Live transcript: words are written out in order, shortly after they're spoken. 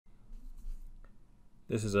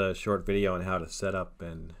This is a short video on how to set up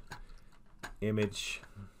an image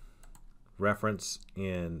reference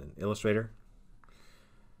in Illustrator.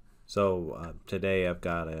 So today I've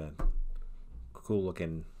got a cool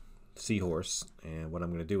looking seahorse, and what I'm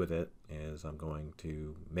going to do with it is I'm going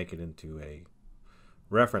to make it into a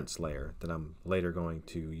reference layer that I'm later going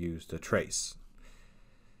to use to trace.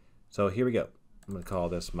 So here we go. I'm going to call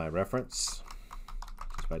this my reference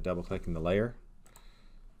just by double clicking the layer.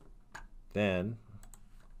 Then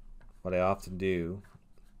what I often do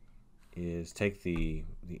is take the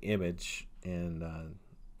image and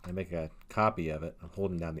I make a copy of it. I'm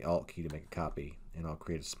holding down the Alt key to make a copy, and I'll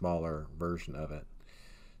create a smaller version of it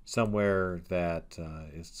somewhere that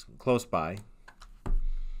is close by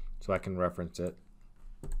so I can reference it.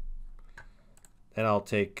 Then I'll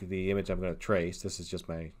take the image I'm going to trace. This is just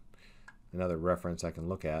another reference I can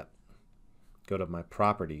look at. Go to my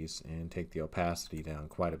properties and take the opacity down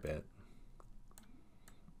quite a bit.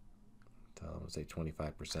 So I'm going to say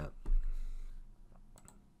 25%.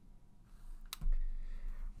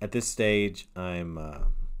 At this stage, I'm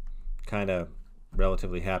kind of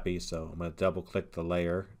relatively happy, so I'm going to double click the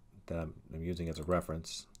layer that I'm using as a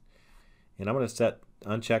reference, and I'm going to set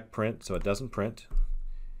uncheck print so it doesn't print.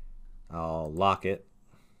 I'll lock it,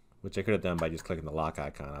 which I could have done by just clicking the lock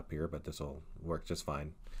icon up here, but this will work just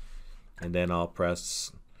fine. And then I'll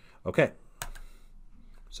press OK.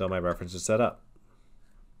 So my reference is set up.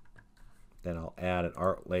 Then I'll add an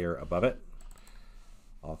art layer above it.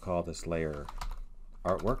 I'll call this layer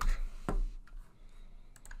artwork.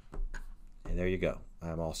 And there you go.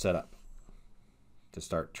 I'm all set up to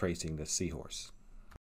start tracing this seahorse.